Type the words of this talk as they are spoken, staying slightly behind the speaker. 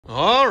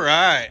All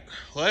right,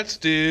 let's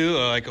do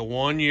like a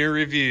 1 year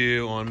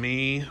review on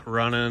me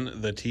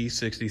running the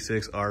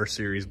T66 R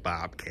Series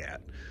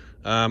Bobcat.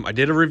 I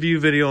did a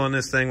review video on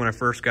this thing when I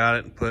first got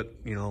it and put,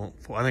 I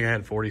think I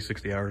had 40,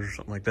 60 hours or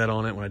something like that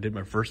on it when I did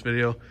my first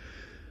video.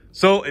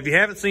 So if you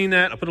haven't seen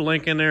that, I'll put a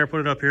link in there, put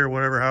it up here,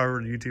 whatever,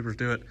 however the YouTubers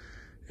do it.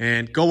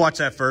 And go watch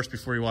that first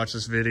before you watch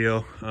this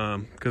video,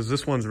 because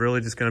this one's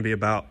really just going to be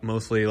about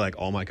mostly like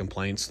all my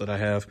complaints that I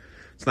have.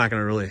 It's not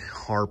going to really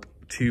harp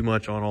too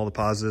much on all the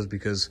positives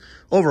because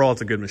overall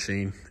it's a good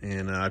machine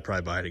and I'd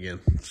probably buy it again.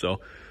 So,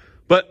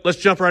 but let's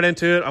jump right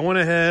into it. I went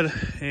ahead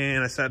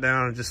and I sat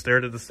down and just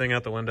stared at this thing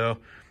out the window,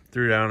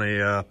 threw down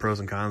a pros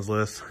and cons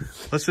list.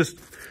 Let's just,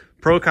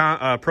 pro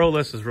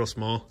list is real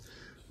small,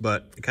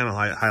 but it kind of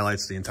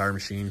highlights the entire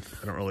machine.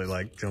 I don't really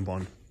like jump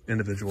on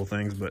individual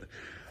things, but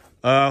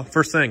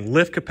first thing,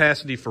 lift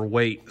capacity for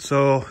weight.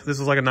 So this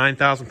is like a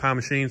 9,000 pound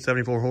machine,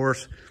 74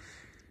 horse.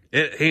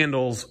 It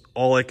handles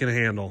all it can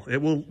handle.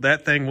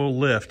 That thing will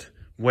lift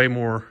way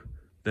more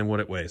than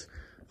what it weighs.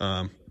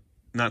 Not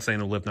saying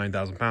it'll lift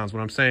 9,000 pounds. What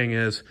I'm saying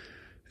is,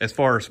 as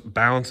far as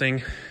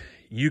balancing,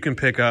 you can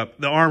pick up,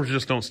 the arms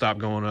just don't stop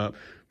going up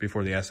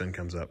before the ass end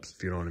comes up,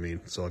 if you know what I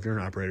mean. So if you're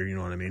an operator, you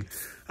know what I mean.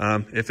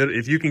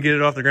 If you can get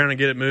it off the ground and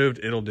get it moved,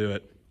 it'll do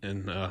it,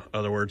 in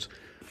other words.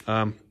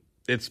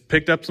 It's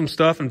picked up some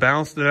stuff and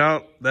balanced it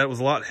out. That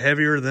was a lot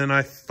heavier than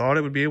I thought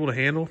it would be able to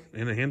handle,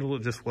 and it handled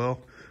it just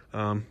well.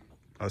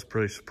 I was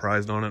pretty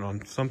surprised on it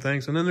on some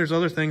things. And then there's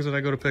other things that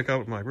I go to pick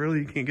up. I'm like, really?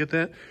 You can't get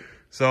that?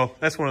 So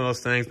that's one of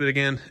those things. But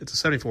again, it's a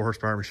 74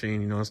 horsepower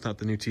machine. It's not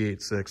the new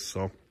T86.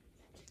 So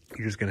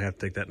you're just going to have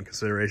to take that in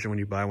consideration when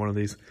you buy one of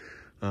these.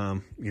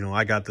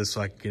 I got this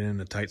so I could get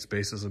into tight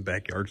spaces and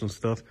backyards and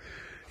stuff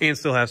and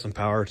still have some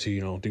power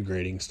to, do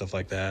grading, stuff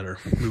like that, or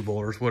blue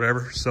bowlers,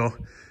 whatever. So,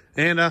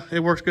 and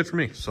it works good for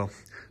me. So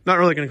not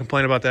really going to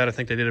complain about that. I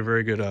think they did a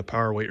very good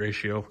power weight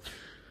ratio.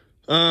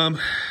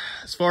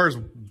 As far as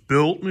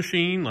built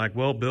machine, like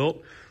well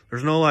built,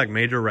 there's no like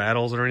major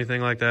rattles or anything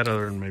like that,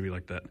 other than maybe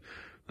like that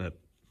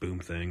boom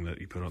thing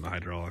that you put on the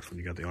hydraulics when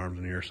you got the arms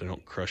in here so they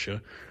don't crush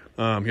you.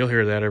 You'll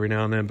hear that every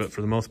now and then, but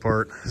for the most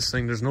part, this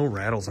thing, there's no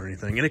rattles or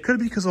anything. And it could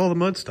be because all the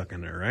mud's stuck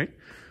in there, right?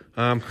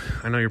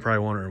 I know you're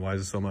probably wondering, why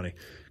is it so muddy?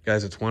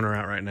 Guys, it's winter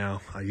out right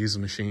now. I use the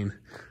machine.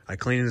 I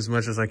clean it as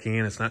much as I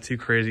can. It's not too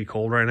crazy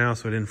cold right now,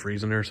 so it didn't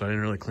freeze in there, so I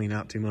didn't really clean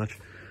out too much.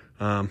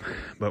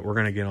 But we're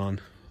gonna get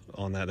on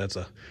that.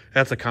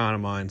 That's a con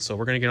of mine, so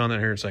we're gonna get on that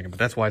here in a second. But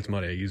that's why it's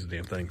muddy. I use the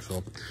damn thing.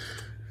 So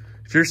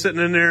if you're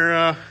sitting in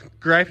there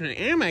griping,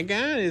 oh my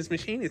god, this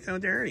machine is so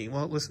dirty,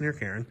 well, listen here,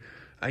 Karen,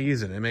 I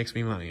use it. It makes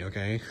me money.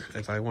 Okay,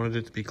 if I wanted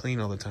it to be clean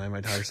all the time,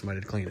 I'd hire somebody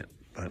to clean it,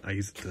 but I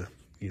use it to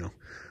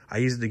I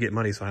use it to get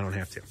money so I don't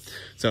have to.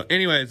 So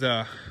anyways,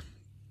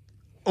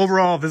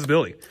 overall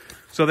visibility.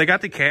 So they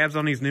got the cabs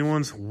on these new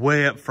ones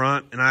way up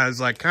front, and I was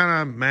like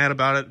kind of mad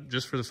about it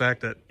just for the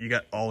fact that you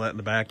got all that in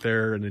the back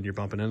there and then you're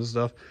bumping into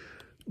stuff.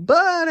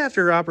 But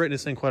after operating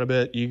this thing quite a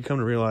bit, you come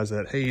to realize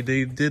that, hey,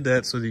 they did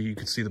that so that you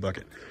could see the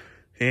bucket.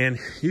 And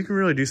you can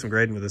really do some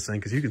grading with this thing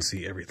because you can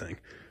see everything.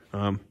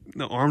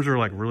 The arms are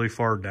like really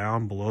far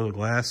down below the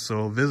glass,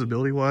 so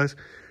visibility wise,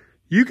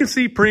 you can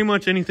see pretty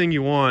much anything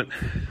you want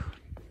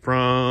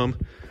from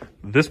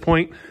this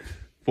point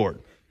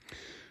forward.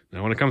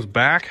 Now, when it comes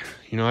back,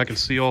 I can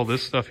see all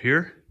this stuff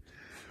here.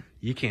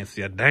 You can't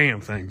see a damn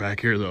thing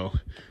back here, though.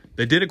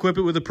 They did equip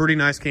it with a pretty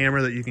nice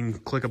camera that you can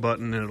click a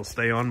button and it'll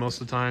stay on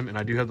most of the time. And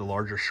I do have the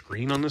larger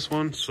screen on this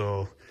one,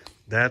 so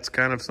that's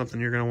kind of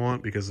something you're going to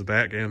want because the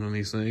back end on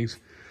these things,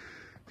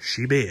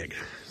 she big.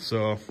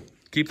 So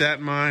keep that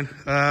in mind.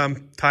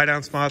 Tie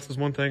down spots is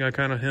one thing I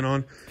kind of hint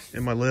on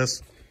in my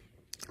list.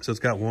 So it's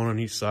got one on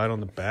each side on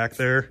the back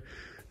there.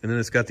 And then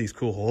it's got these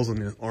cool holes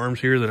in the arms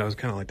here that I was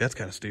kind of like, that's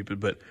kind of stupid.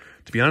 But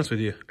to be honest with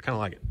you, I kind of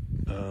like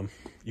it.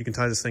 You can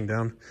tie this thing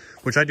down,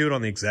 which I do it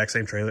on the exact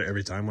same trailer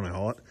every time when I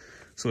haul it.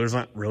 So there's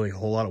not really a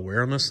whole lot of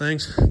wear on those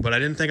things. But I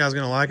didn't think I was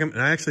going to like them,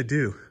 and I actually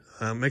do.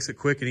 Makes it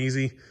quick and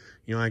easy.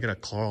 I got to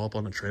claw up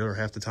on the trailer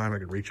half the time. I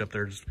could reach up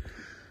there, just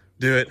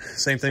do it.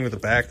 Same thing with the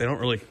back. They don't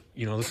really,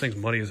 this thing's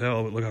muddy as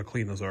hell, but look how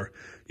clean those are.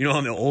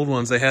 On the old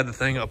ones, they had the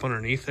thing up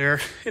underneath there,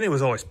 and it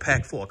was always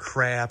packed full of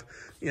crap.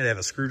 You had to have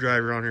a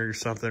screwdriver on here or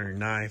something, or a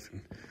knife,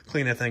 and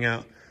clean that thing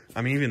out.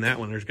 I mean, even that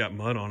one, there's got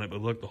mud on it,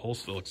 but look, the hole's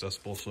still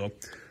accessible. So I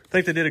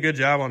think they did a good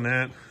job on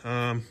that.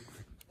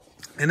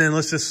 And then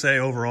let's just say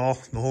overall,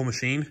 the whole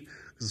machine,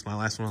 this is my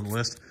last one on the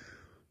list.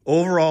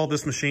 Overall,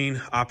 this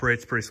machine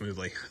operates pretty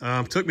smoothly.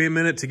 Took me a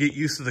minute to get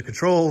used to the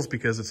controls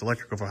because it's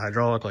electrical for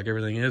hydraulic like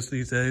everything is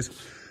these days.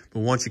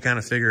 But once you kind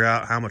of figure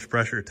out how much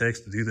pressure it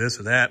takes to do this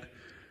or that,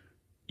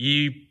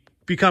 you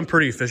become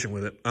pretty efficient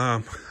with it.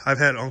 I've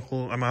had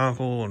my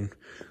uncle and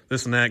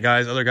this and that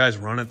other guys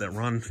run it that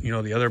run,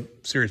 the other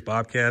series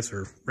Bobcats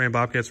or ran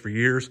Bobcats for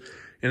years.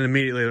 And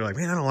immediately they're like,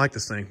 man, I don't like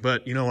this thing.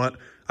 But you know what?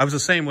 I was the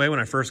same way when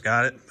I first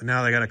got it, but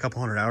now they got a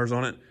couple 100 hours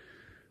on it.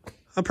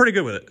 I'm pretty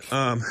good with it.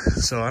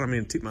 So I don't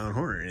mean to toot my own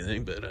horn or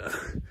anything, but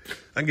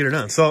I can get it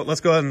done. So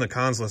let's go ahead in the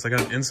cons list. I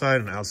got an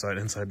inside and outside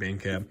being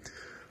cab.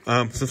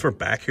 Since we're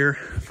back here,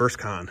 first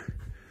con,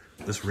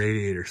 this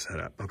radiator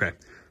setup. Okay,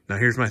 Now,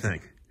 here's my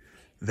thing.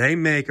 They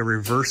make a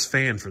reverse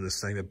fan for this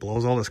thing that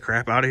blows all this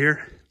crap out of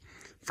here.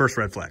 First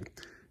red flag.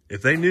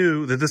 If they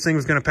knew that this thing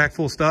was going to pack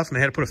full of stuff and they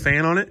had to put a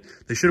fan on it,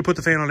 they should have put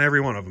the fan on every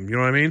one of them. You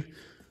know what I mean?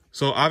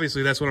 So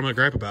obviously that's what I'm going to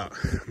gripe about.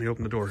 Let me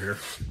open the door here.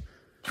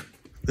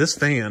 This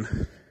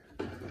fan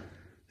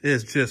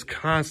is just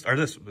constant, or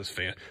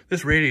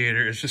this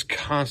radiator is just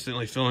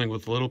constantly filling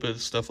with a little bit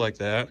of stuff like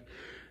that.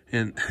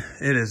 And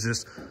it is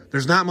just,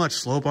 there's not much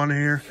slope on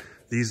here.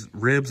 These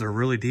ribs are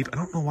really deep. I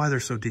don't know why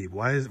they're so deep.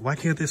 Why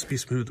can't this be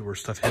smooth where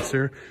stuff hits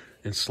there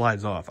and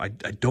slides off? I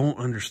don't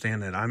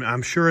understand that.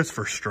 I'm sure it's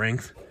for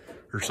strength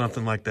or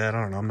something like that.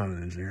 I don't know. I'm not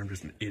an engineer. I'm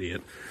just an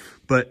idiot.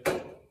 But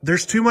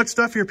there's too much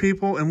stuff here,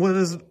 people. And what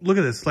is, look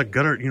at this. It's like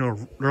gutter, you know,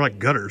 they're like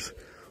gutters.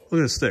 Look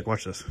at this stick.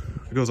 Watch this.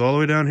 It goes all the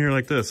way down here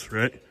like this,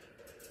 right?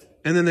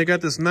 And then they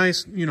got this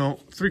nice, you know,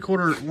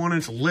 3/4, 1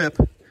 inch lip.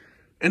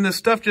 And the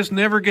stuff just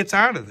never gets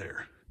out of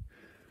there.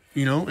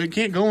 You know, it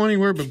can't go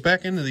anywhere but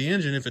back into the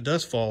engine if it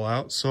does fall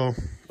out. So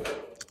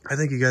I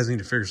think you guys need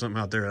to figure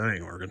something out there. That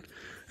ain't working.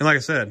 And like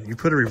I said, you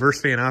put a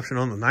reverse fan option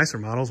on the nicer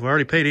models. We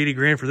already paid 80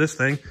 grand for this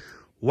thing.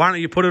 Why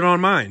don't you put it on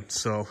mine?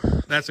 So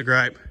that's a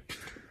gripe.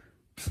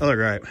 Other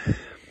gripe.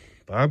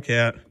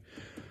 Bobcat.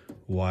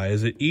 Why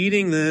is it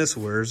eating this?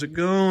 Where's it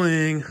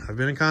going? I've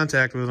been in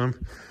contact with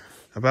them.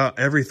 About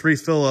every 3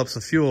 fill-ups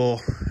of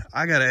fuel,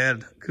 I got to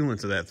add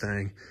coolant to that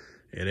thing.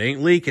 It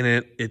ain't leaking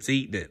it. It's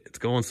eating it. It's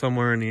going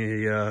somewhere in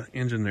the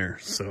engine there.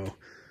 So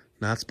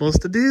not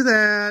supposed to do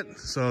that.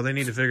 So they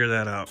need to figure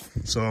that out.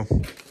 So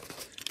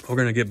we're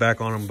going to get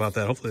back on them about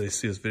that. Hopefully they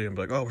see this video and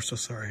be like, oh, we're so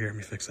sorry. Here, let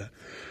me fix that.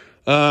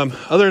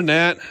 Other than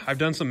that, I've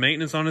done some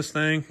maintenance on this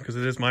thing because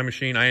it is my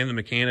machine. I am the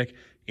mechanic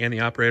and the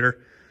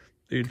operator.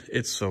 Dude,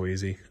 it's so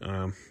easy.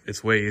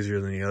 It's way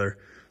easier than the other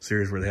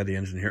series where they had the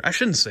engine here. I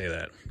shouldn't say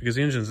that because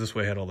the engines this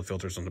way had all the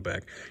filters on the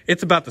back.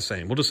 It's about the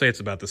same. We'll just say it's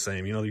about the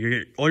same. You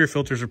know, all your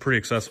filters are pretty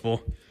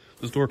accessible.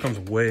 This door comes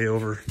way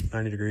over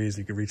 90 degrees.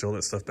 You can reach all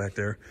that stuff back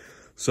there.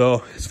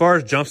 So as far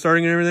as jump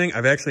starting and everything,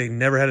 I've actually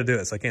never had to do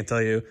it. So I can't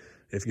tell you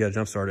if you got to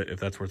jump start it, if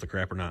that's worth the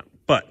crap or not.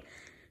 But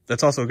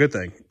that's also a good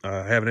thing.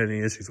 I haven't had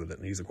any issues with it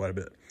and use it quite a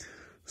bit.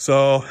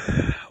 So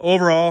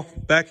overall,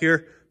 back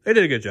here, they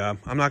did a good job.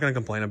 I'm not going to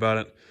complain about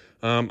it.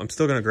 I'm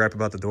still going to gripe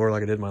about the door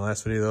like I did in my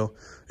last video, though.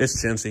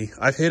 It's chintzy.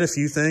 I've hit a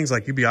few things,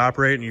 like you be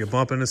operating, you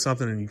bump into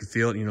something, and you can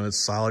feel it, you know, it's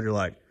solid. You're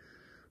like,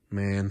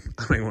 man,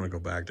 I might want to go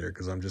back there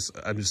because I'm just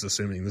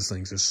assuming this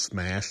thing's just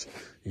smashed.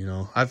 You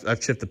know,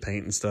 I've chipped the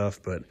paint and stuff,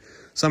 but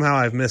somehow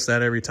I've missed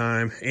that every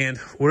time. And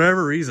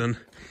whatever reason,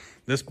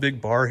 this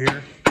big bar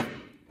here,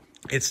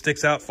 it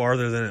sticks out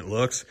farther than it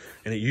looks,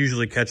 and it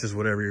usually catches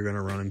whatever you're going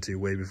to run into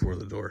way before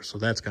the door. So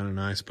that's kind of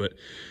nice, but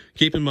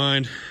keep in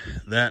mind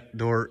that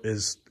door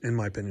is, in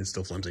my opinion,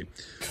 still flimsy.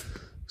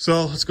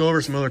 So let's go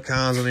over some other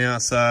cons on the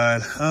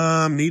outside.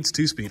 Needs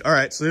 2-speed. All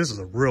right, so this is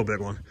a real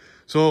big one.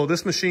 So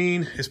this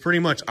machine is pretty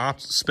much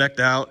spec'd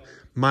out,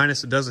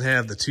 minus it doesn't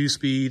have the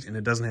 2-speed, and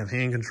it doesn't have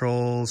hand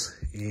controls,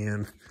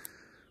 and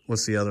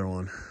what's the other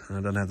one? And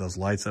it doesn't have those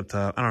lights up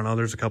top. I don't know.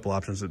 There's a couple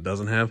options it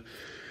doesn't have.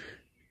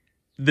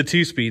 The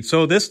 2-speed.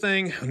 So this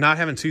thing, not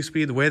having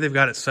 2-speed, the way they've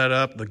got it set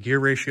up, the gear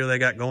ratio they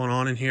got going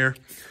on in here,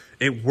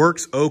 it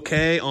works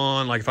okay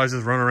on, like if I was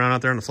just running around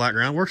out there on the flat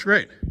ground, works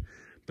great.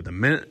 But the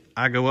minute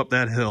I go up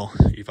that hill,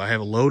 if I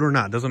have a load or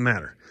not, doesn't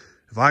matter.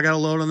 If I got a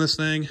load on this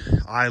thing,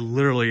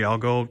 I'll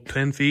go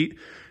 10 feet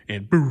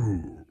and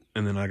boo,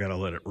 and then I got to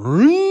let it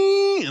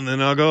ring, and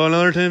then I'll go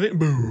another 10 feet,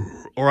 boo,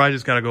 or I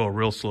just got to go a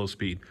real slow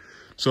speed.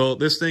 So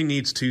this thing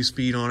needs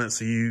 2-speed on it.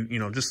 So you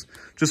know, just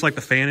like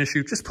the fan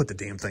issue, just put the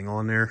damn thing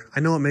on there. I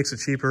know it makes it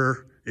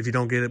cheaper if you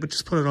don't get it, but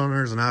just put it on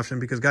there as an option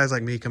because guys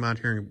like me come out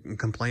here and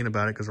complain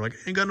about it because they're like,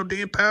 ain't got no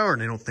damn power.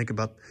 And they don't think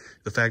about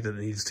the fact that it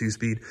needs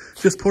 2-speed.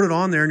 Just put it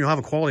on there and you'll have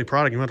a quality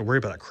product. You don't have to worry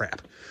about that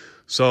crap.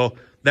 So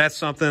that's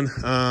something,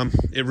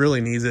 it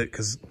really needs it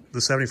because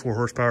the 74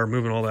 horsepower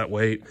moving all that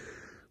weight,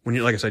 when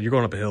you, like I said, you're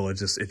going up a hill, it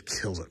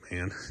kills it,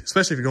 man.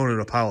 Especially if you're going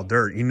into a pile of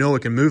dirt. You know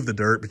it can move the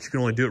dirt, but you can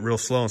only do it real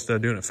slow instead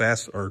of doing it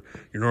fast or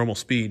your normal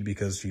speed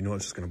because you know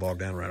it's just going to bog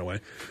down right away.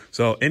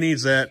 So it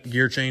needs that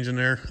gear change in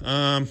there.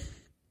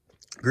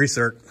 Grease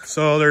zerk.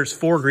 So there's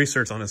 4 grease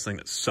zerks on this thing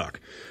that suck.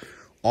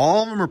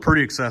 All of them are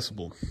pretty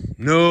accessible.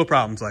 No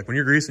problems. Like when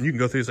you're greasing, you can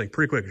go through this thing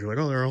pretty quick. You're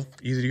like, oh, they're all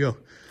easy to go.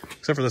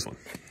 Except for this one.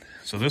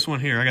 So this one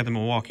here, I got the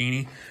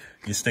Milwaukee.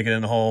 You stick it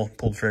in the hole,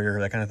 pull the trigger,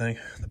 that kind of thing.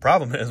 The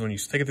problem is when you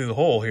stick it through the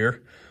hole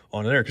here,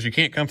 onto there, because you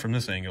can't come from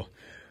this angle.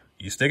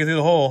 You stick it through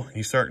the hole,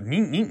 you start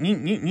neat, neat, neat,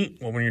 neat, neat.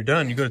 Well, when you're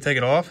done, you go to take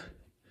it off.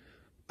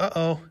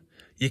 Uh-oh,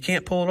 you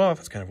can't pull it off.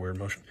 It's kind of a weird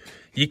motion.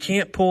 You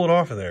can't pull it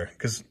off of there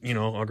because, you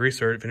know, on grease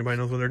zerk, if anybody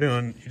knows what they're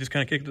doing, you just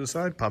kind of kick it to the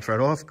side, pops right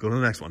off, go to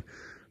the next one.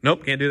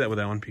 Nope, can't do that with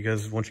that one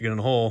because once you get in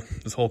the hole,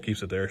 this hole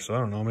keeps it there. So I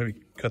don't know, maybe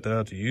cut that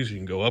out to use. You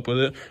can go up with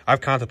it. I've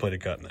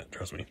contemplated cutting that,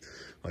 trust me.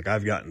 Like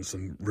I've gotten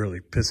some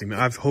really pissing.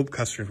 I've hoped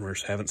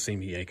customers haven't seen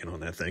me yanking on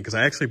that thing because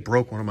I actually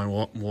broke one of my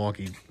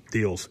Milwaukee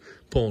deals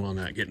pulling on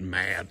that, getting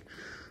mad.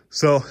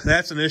 So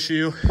that's an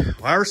issue.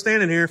 While we're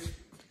standing here,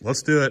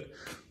 let's do it.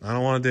 I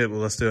don't want to do it, but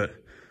let's do it.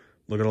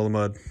 Look at all the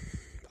mud.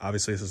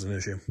 Obviously, this is an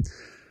issue.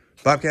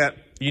 Bobcat,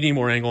 you need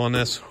more angle on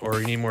this, or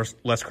you need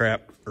less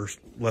crap or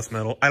less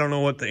metal. I don't know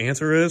what the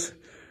answer is,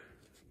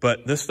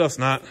 but this stuff's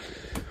not,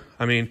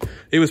 I mean,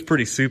 it was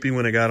pretty soupy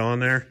when it got on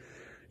there.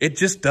 It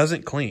just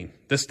doesn't clean.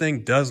 This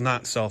thing does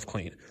not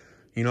self-clean.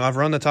 You know, I've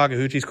run the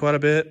Takahachis quite a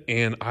bit,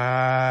 and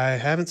I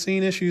haven't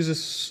seen issues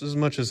as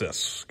much as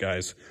this,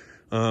 guys.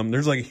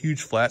 There's like a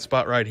huge flat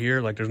spot right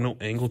here. Like, there's no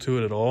angle to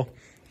it at all.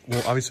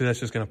 Well, obviously, that's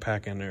just going to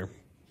pack in there.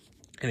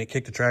 And it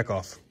kicked the track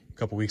off a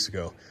couple weeks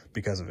ago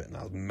because of it. And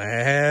I was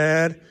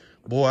mad.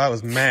 Boy, I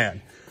was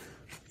mad.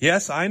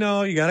 Yes, I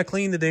know you got to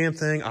clean the damn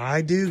thing.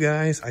 I do,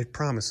 guys. I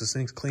promise this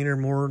thing's cleaner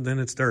more than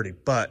it's dirty.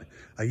 But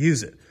I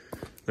use it.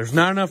 There's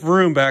not enough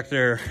room back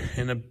there.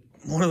 And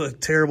one of the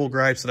terrible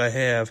gripes that I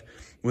have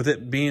with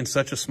it being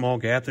such a small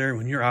gap there,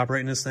 when you're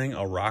operating this thing,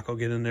 a rock will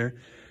get in there,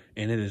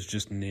 and it is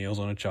just nails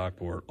on a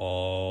chalkboard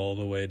all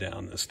the way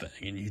down this thing.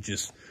 And you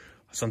just,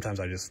 sometimes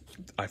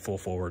I full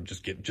forward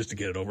just to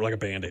get it over, like a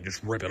Band-Aid,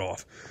 just rip it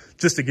off,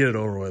 just to get it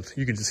over with.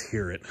 You can just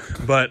hear it.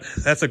 But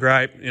that's a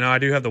gripe. You know, I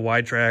do have the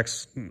wide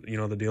tracks. You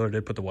know, the dealer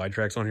did put the wide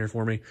tracks on here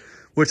for me,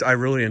 which I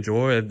really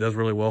enjoy. It does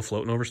really well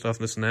floating over stuff,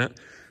 this and that.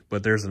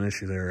 But there's an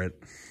issue there.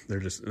 It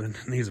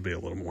needs to be a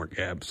little more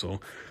gab. So a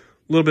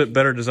little bit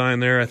better design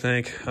there, I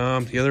think.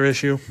 The other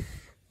issue,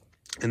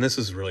 and this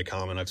is really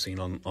common, I've seen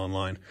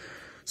online.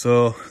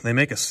 So they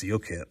make a seal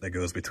kit that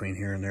goes between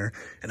here and there,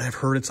 and I've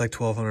heard it's like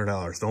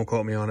 $1,200. Don't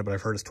quote me on it, but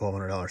I've heard it's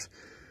 $1,200.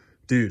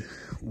 Dude,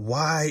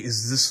 why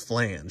is this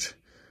flange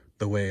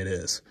the way it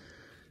is?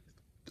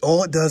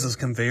 All it does is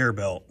conveyor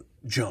belt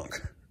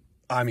junk.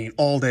 I mean,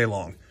 all day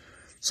long.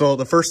 So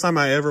the first time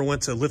I ever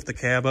went to lift the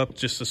cab up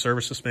just to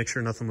service this, make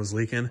sure nothing was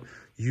leaking,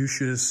 you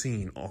should have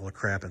seen all the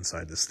crap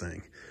inside this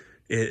thing.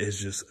 It is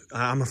just,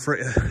 I'm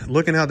afraid,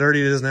 looking how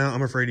dirty it is now,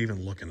 I'm afraid to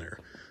even look in there.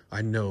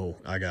 I know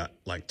I got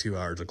like 2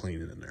 hours of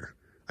cleaning in there.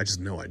 I just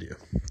no idea.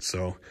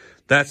 So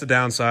that's the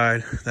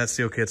downside. That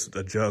seal kit's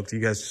a joke. You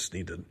guys just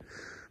need to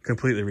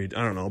completely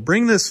I don't know,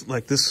 bring this,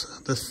 like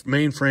this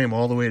main frame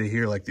all the way to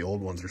here like the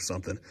old ones or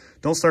something.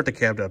 Don't start the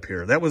cab up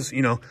here. That was,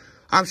 you know,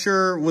 I'm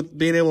sure with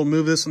being able to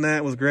move this and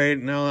that was great.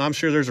 No, I'm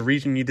sure there's a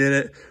reason you did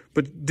it,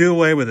 but do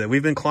away with it.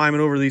 We've been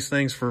climbing over these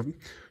things for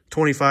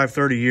 25,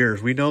 30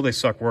 years. We know they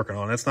suck working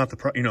on. That's not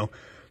the, you know,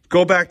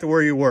 go back to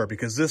where you were,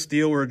 because this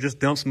deal where it just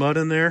dumps mud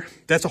in there,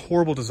 that's a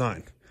horrible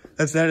design.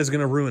 That is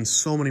going to ruin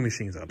so many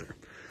machines out there.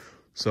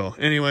 So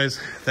anyways,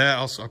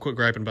 I'll quit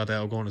griping about that.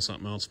 I'll go on to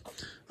something else.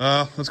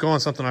 Let's go on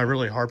something I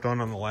really harped on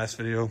the last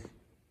video.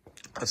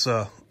 Let's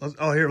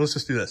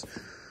just do this.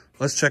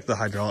 Let's check the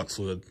hydraulic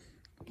fluid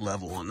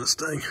level on this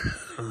thing.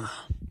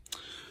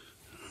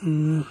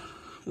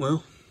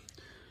 Well,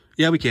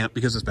 yeah, we can't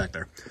because it's back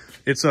there.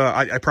 It's,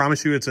 I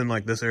promise you it's in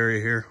like this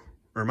area here,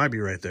 or it might be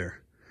right there.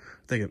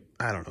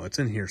 I don't know, it's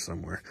in here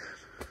somewhere.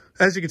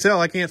 As you can tell,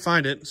 I can't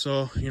find it.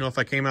 So, you know, if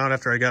I came out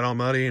after I got all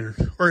muddy,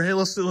 or hey,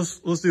 let's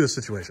do this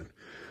situation.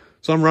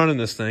 So I'm running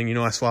this thing, you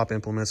know, I swap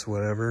implements or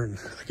whatever, and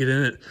I get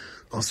in it.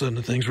 All of a sudden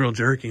the thing's real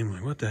jerky. I'm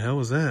like, what the hell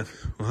was that?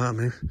 Well,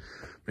 maybe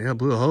I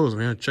blew a hose,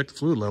 man. Check the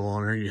fluid level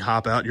on there. You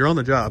hop out, you're on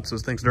the job, so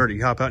this thing's dirty.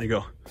 You hop out and you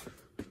go,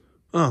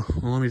 oh,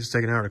 well, let me just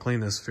take an hour to clean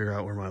this, figure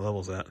out where my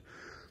level's at.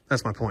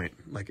 That's my point.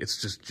 Like, it's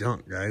just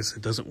junk, guys.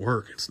 It doesn't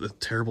work. It's a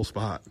terrible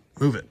spot.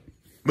 Move it.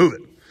 Move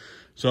it.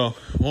 So,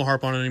 won't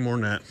harp on it any more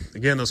than that.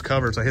 Again, those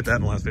covers, I hit that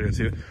in the last video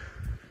too.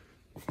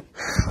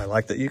 I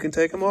like that you can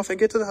take them off and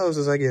get to the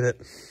hoses. I get it.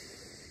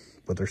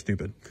 But they're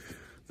stupid.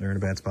 They're in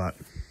a bad spot.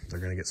 They're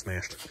going to get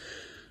smashed.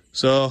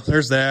 So,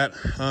 there's that.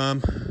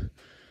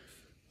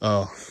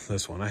 Oh,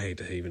 this one. I hate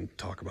to even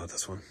talk about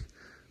this one.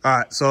 All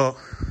right, so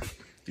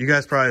you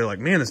guys probably like,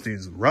 man, this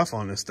dude's rough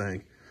on this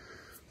thing.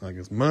 Like,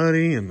 it's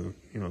muddy and,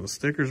 the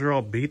stickers are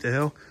all beat to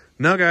hell.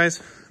 No,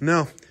 guys,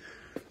 no.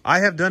 I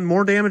have done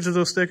more damage to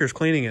those stickers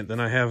cleaning it than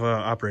I have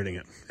operating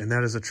it. And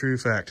that is a true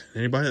fact.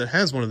 Anybody that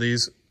has one of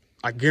these,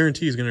 I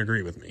guarantee is going to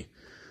agree with me.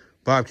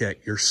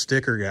 Bobcat, your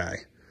sticker guy.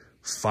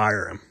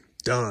 Fire him.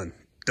 Done.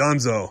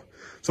 Donezo.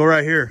 So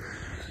right here,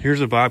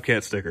 here's a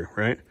Bobcat sticker,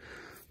 right?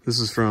 This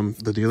is from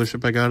the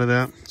dealership I got it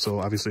at. So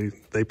obviously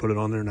they put it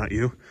on there, not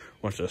you.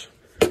 Watch this.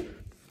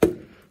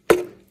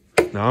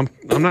 Now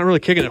I'm not really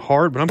kicking it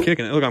hard, but I'm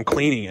kicking it. Look, I'm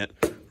cleaning it,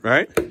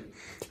 right?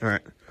 All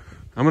right.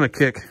 I'm going to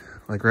kick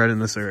like right in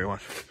this area.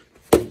 Watch.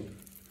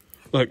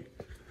 Look,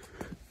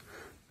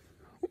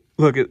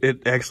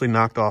 it actually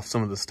knocked off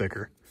some of the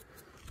sticker.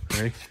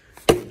 Ready?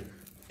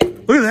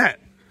 Look at that.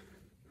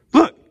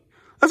 Look,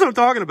 that's what I'm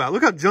talking about.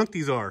 Look how junk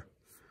these are.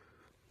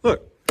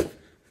 Look.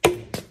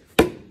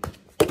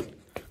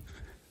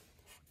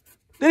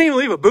 Didn't even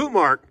leave a boot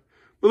mark,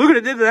 but look what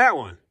it did to that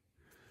one.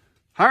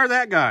 Hire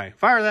that guy.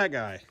 Fire that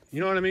guy. You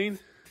know what I mean?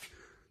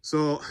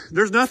 So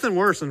there's nothing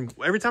worse than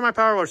every time I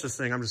power wash this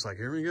thing, I'm just like,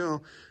 here we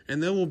go.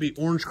 And there will be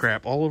orange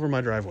crap all over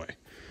my driveway.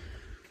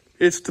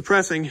 It's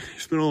depressing. You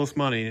spend all this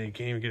money and you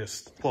can't even get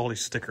a quality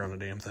sticker on the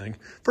damn thing.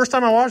 First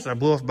time I washed it, I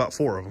blew off about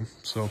 4 of them.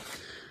 So,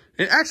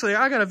 and actually,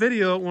 I got a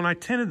video when I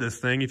tinted this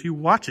thing. If you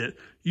watch it,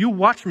 you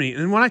watch me.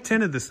 And when I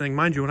tinted this thing,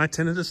 mind you, when I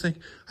tinted this thing,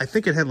 I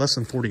think it had less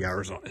than 40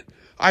 hours on it.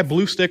 I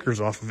blew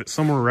stickers off of it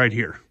somewhere right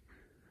here.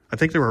 I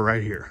think they were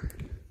right here.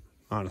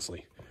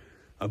 honestly.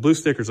 I blew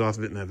stickers off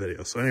of it in that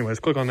video. So anyways,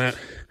 click on that.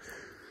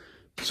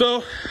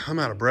 So I'm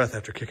out of breath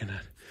after kicking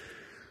that.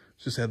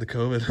 Just had the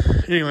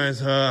COVID.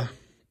 Anyways,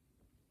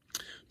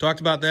 talked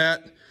about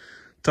that.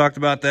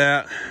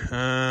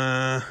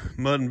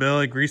 Mud and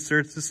belly, grease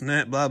zerks, this and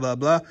that, blah, blah,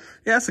 blah.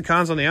 Yeah, that's the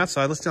cons on the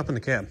outside. Let's jump in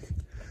the cab.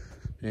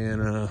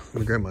 And let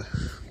me grab my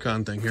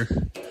con thing here.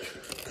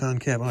 Con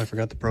cab. Oh, I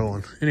forgot the pro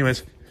one.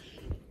 Anyways,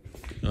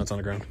 no, it's on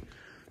the ground.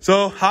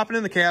 So hopping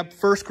in the cab,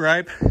 first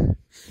gripe,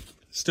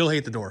 still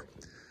hate the door.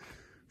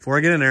 Before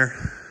I get in there,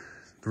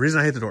 the reason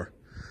I hate the door.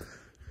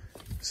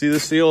 See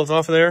this seal is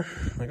off of there?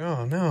 I'm like,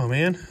 oh no,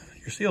 man,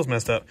 your seal's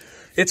messed up.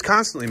 It's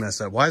constantly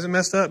messed up. Why is it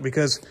messed up?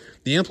 Because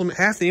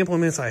half the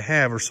implements I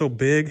have are so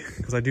big,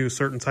 because I do a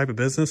certain type of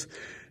business.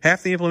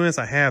 Half the implements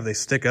I have, they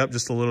stick up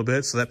just a little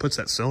bit, so that puts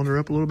that cylinder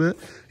up a little bit,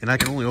 and I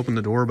can only open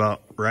the door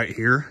about right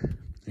here,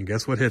 and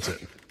guess what hits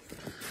it?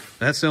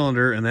 That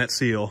cylinder and that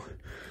seal.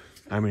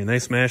 I mean, they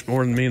smash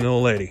more than me and the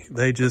old lady.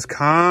 They just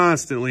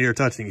constantly are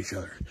touching each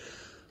other.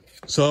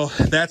 So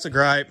that's a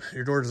gripe.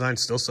 Your door design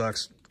still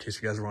sucks, in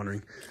case you guys are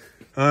wondering.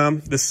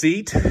 The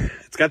seat,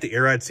 it's got the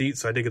air ride seat,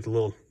 so I did get the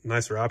little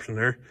nicer option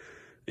there,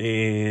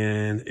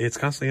 and it's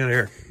constantly on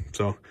air.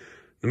 So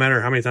no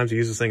matter how many times you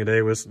use this thing a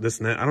day with this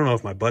and that, I don't know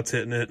if my butt's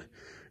hitting it.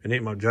 It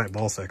ain't my giant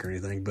ball sack or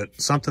anything, but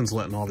something's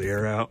letting all the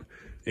air out,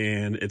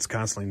 and it's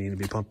constantly needing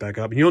to be pumped back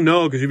up. And you'll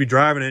know because you'll be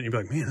driving it, and you'll be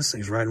like, man, this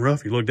thing's riding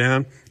rough. You look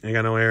down, ain't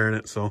got no air in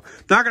it. So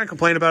not going to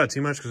complain about it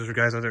too much because there's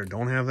guys out there who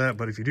don't have that,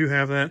 but if you do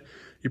have that,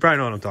 you probably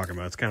know what I'm talking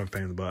about. It's kind of a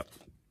pain in the butt.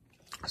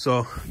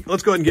 So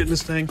let's go ahead and get in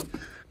this thing,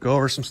 go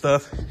over some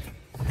stuff.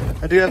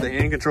 I do have the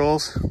hand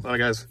controls. A lot of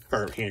guys,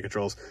 or hand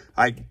controls.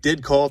 I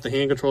did call it the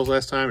hand controls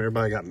last time.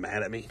 Everybody got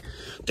mad at me.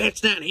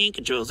 That's not hand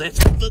controls. That's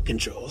foot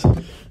controls.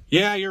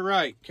 Yeah, you're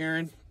right,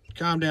 Karen.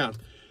 Calm down.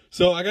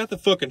 So I got the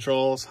foot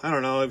controls. I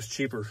don't know. It was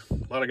cheaper.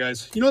 A lot of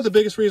guys. You know what the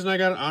biggest reason I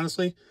got it,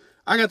 honestly?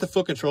 I got the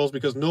foot controls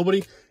because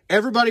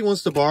everybody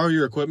wants to borrow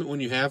your equipment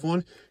when you have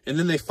one. And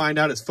then they find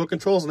out it's foot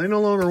controls and they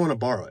no longer want to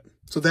borrow it.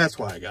 So that's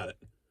why I got it.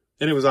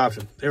 And it was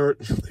option. They were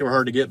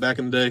hard to get back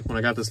in the day when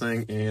I got this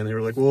thing, and they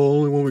were like, well,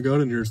 only one we got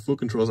in here is foot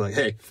controls. Like,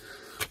 hey,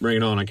 bring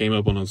it on. I came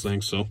up on those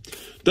things. So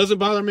it doesn't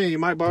bother me. It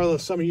might bother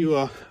some of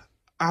you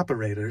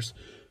operators,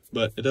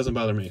 but it doesn't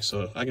bother me.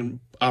 So I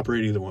can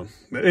operate either one.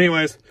 But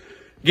anyways,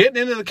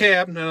 getting into the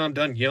cab, now I'm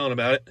done yelling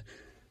about it.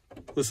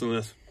 Listen to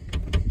this.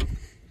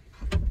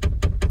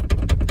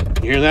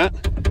 You hear that?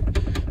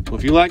 Well,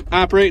 if you like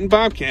operating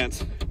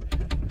Bobcats,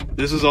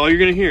 this is all you're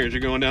going to hear as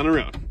you're going down the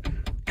road.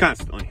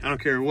 Constantly. I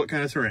don't care what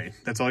kind of terrain.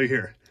 That's all you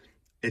hear.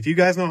 If you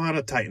guys know how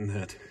to tighten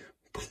that,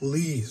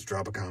 please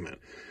drop a comment.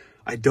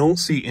 I don't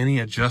see any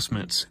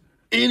adjustments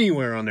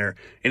anywhere on there.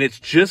 And it's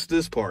just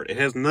this part. It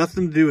has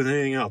nothing to do with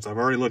anything else. I've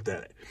already looked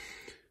at it.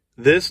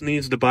 This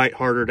needs to bite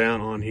harder down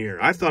on here.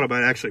 I've thought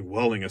about actually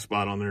welding a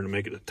spot on there to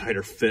make it a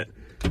tighter fit.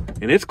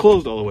 And it's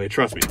closed all the way.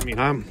 Trust me. I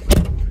mean,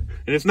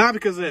 and it's not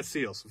because of that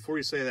seal. So before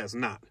you say that, it's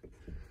not.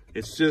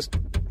 It's just,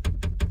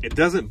 it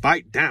doesn't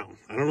bite down.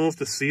 I don't know if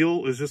the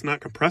seal is just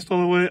not compressed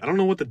all the way. I don't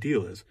know what the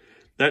deal is.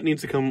 That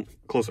needs to come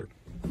closer.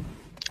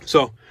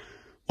 So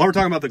while we're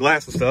talking about the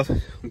glass and stuff,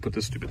 let me put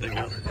this stupid thing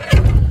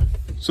down.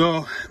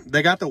 So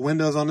they got the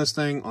windows on this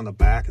thing on the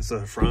back instead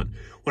of the front.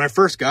 When I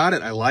first got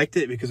it, I liked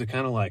it because it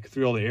kind of like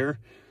threw all the air.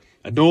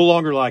 I no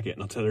longer like it.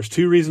 And I'll tell you, there's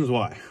two reasons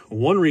why.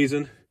 One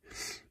reason,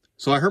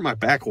 so I hurt my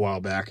back a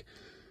while back.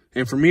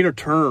 And for me to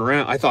turn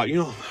around, I thought,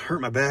 I hurt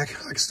my back.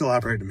 I can still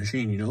operate the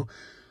machine,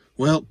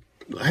 Well,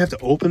 I have to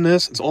open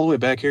this. It's all the way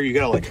back here. You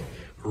got to like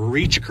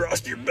reach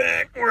across your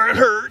back where it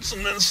hurts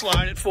and then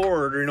slide it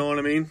forward. You know what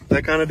I mean?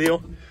 That kind of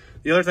deal.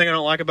 The other thing I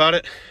don't like about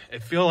it, I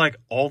feel like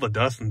all the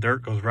dust and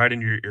dirt goes right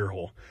into your ear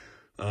hole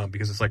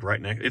because it's like right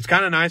next. It's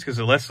kind of nice because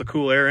it lets the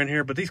cool air in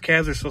here, but these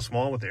cabs are so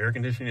small with the air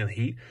conditioning and the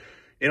heat.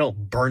 It'll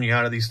burn you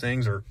out of these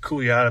things or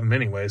cool you out of them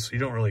anyway. So you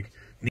don't really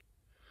need.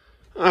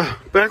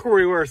 Back where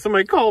we were,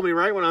 somebody called me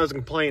right when I was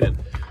complaining.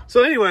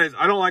 So anyways,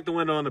 I don't like the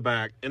window on the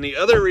back. And the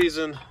other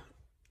reason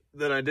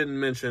that I didn't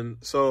mention,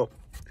 so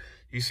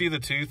you see the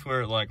tooth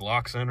where it like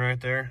locks in right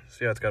there?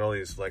 See how it's got all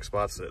these like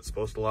spots that it's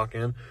supposed to lock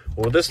in?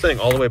 Well, with this thing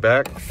all the way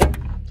back,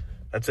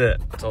 that's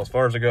it. That's all as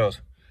far as it goes.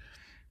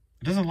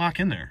 It doesn't lock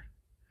in there.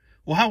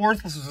 Well, how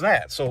worthless is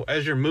that? So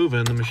as you're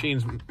moving, the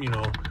machine's,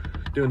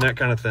 doing that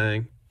kind of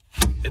thing.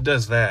 It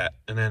does that.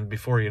 And then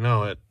before you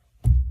know it,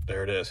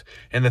 there it is.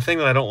 And the thing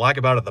that I don't like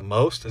about it the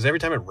most is every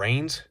time it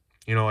rains,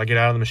 I get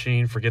out of the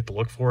machine, forget to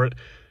look for it.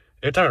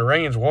 Every time it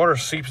rains, water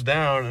seeps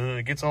down and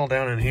it gets all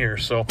down in here.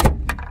 So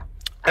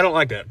I don't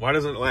like that. Why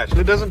doesn't it latch? And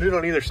it doesn't do it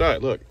on either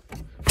side. Look.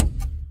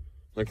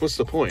 Like, what's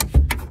the point?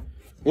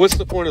 What's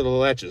the point of the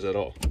latches at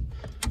all?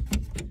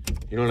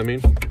 You know what I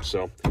mean?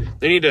 So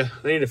they need to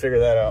figure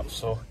that out.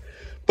 So,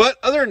 but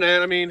other than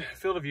that, I mean,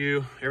 field of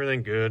view,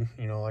 everything good.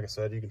 Like I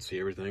said, you can see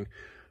everything.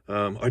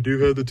 I do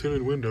have the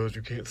tinted windows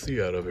you can't see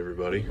out of,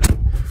 everybody.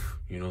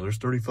 There's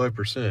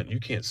 35%. You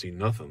can't see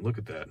nothing. Look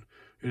at that.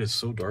 It is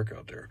so dark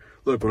out there.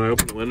 Look, when I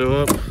open the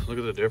window up, look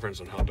at the difference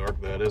in how dark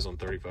that is on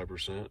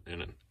 35%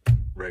 and a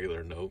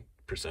regular no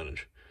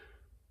percentage.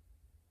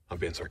 I'm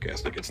being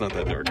sarcastic. It's not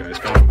that dark, guys.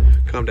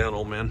 Calm down,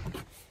 old man.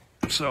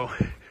 So,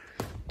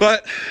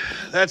 but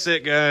that's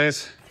it,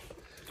 guys.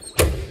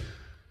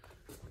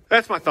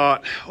 That's my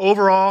thought.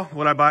 Overall,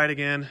 would I buy it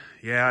again?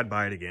 Yeah, I'd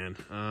buy it again.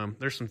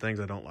 There's some things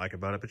I don't like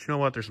about it, but you know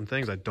what? There's some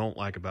things I don't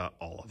like about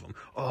all of them.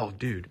 Oh,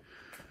 dude.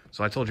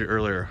 So I told you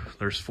earlier,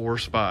 there's 4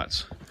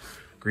 spots.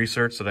 Grease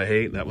zerks that I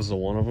hate. That was the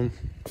one of them.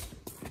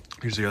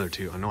 Here's the other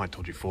 2. I know I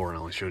told you 4 and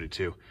I only showed you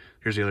 2.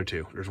 Here's the other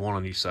 2. There's one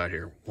on each side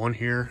here. One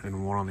here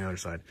and one on the other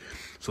side.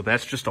 So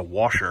that's just a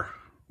washer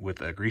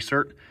with a grease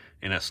zerk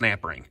and a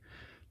snap ring.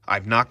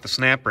 I've knocked the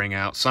snap ring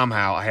out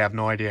somehow. I have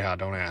no idea how,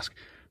 don't ask.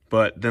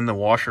 But then the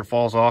washer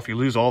falls off. You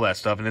lose all that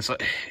stuff. And it's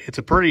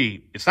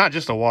not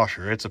just a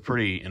washer. It's a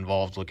pretty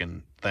involved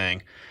looking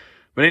thing.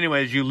 But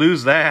anyways, you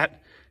lose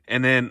that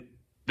and then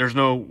there's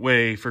no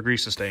way for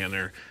grease to stay in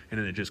there, and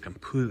then it just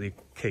completely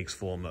cakes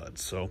full of mud.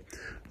 So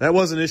that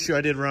was an issue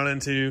I did run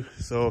into.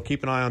 So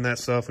keep an eye on that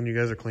stuff when you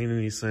guys are cleaning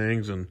these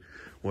things and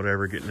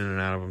whatever, getting in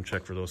and out of them.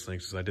 Check for those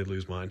things, because I did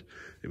lose mine.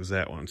 It was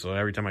that one. So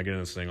every time I get in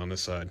this thing on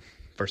this side,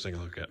 first thing I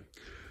look at.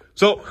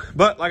 So,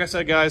 but like I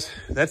said, guys,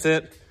 that's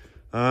it.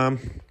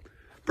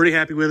 Pretty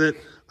happy with it.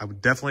 I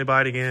would definitely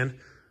buy it again.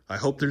 I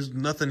hope there's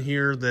nothing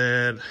here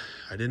that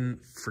I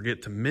didn't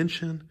forget to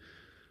mention.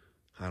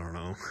 I don't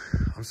know.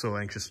 I'm so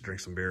anxious to drink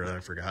some beer that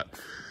I forgot.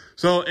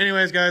 So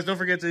anyways, guys, don't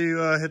forget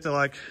to hit the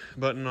like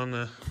button on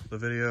the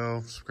video.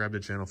 Subscribe to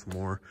the channel for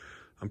more.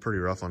 I'm pretty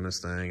rough on this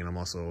thing, and I'm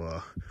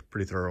also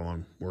pretty thorough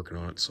on working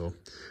on it. So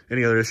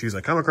any other issues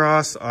I come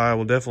across, I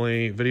will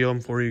definitely video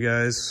them for you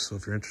guys. So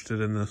if you're interested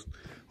in the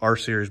R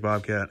Series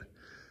Bobcat,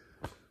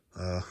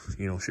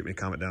 you know, shoot me a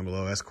comment down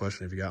below. Ask a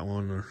question if you got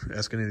one, or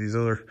ask any of these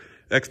other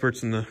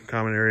experts in the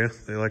comment area.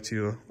 They like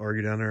to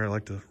argue down there. I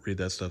like to read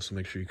that stuff, so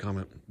make sure you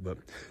comment. But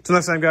until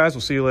next time, guys,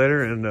 we'll see you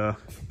later, and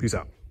peace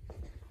out.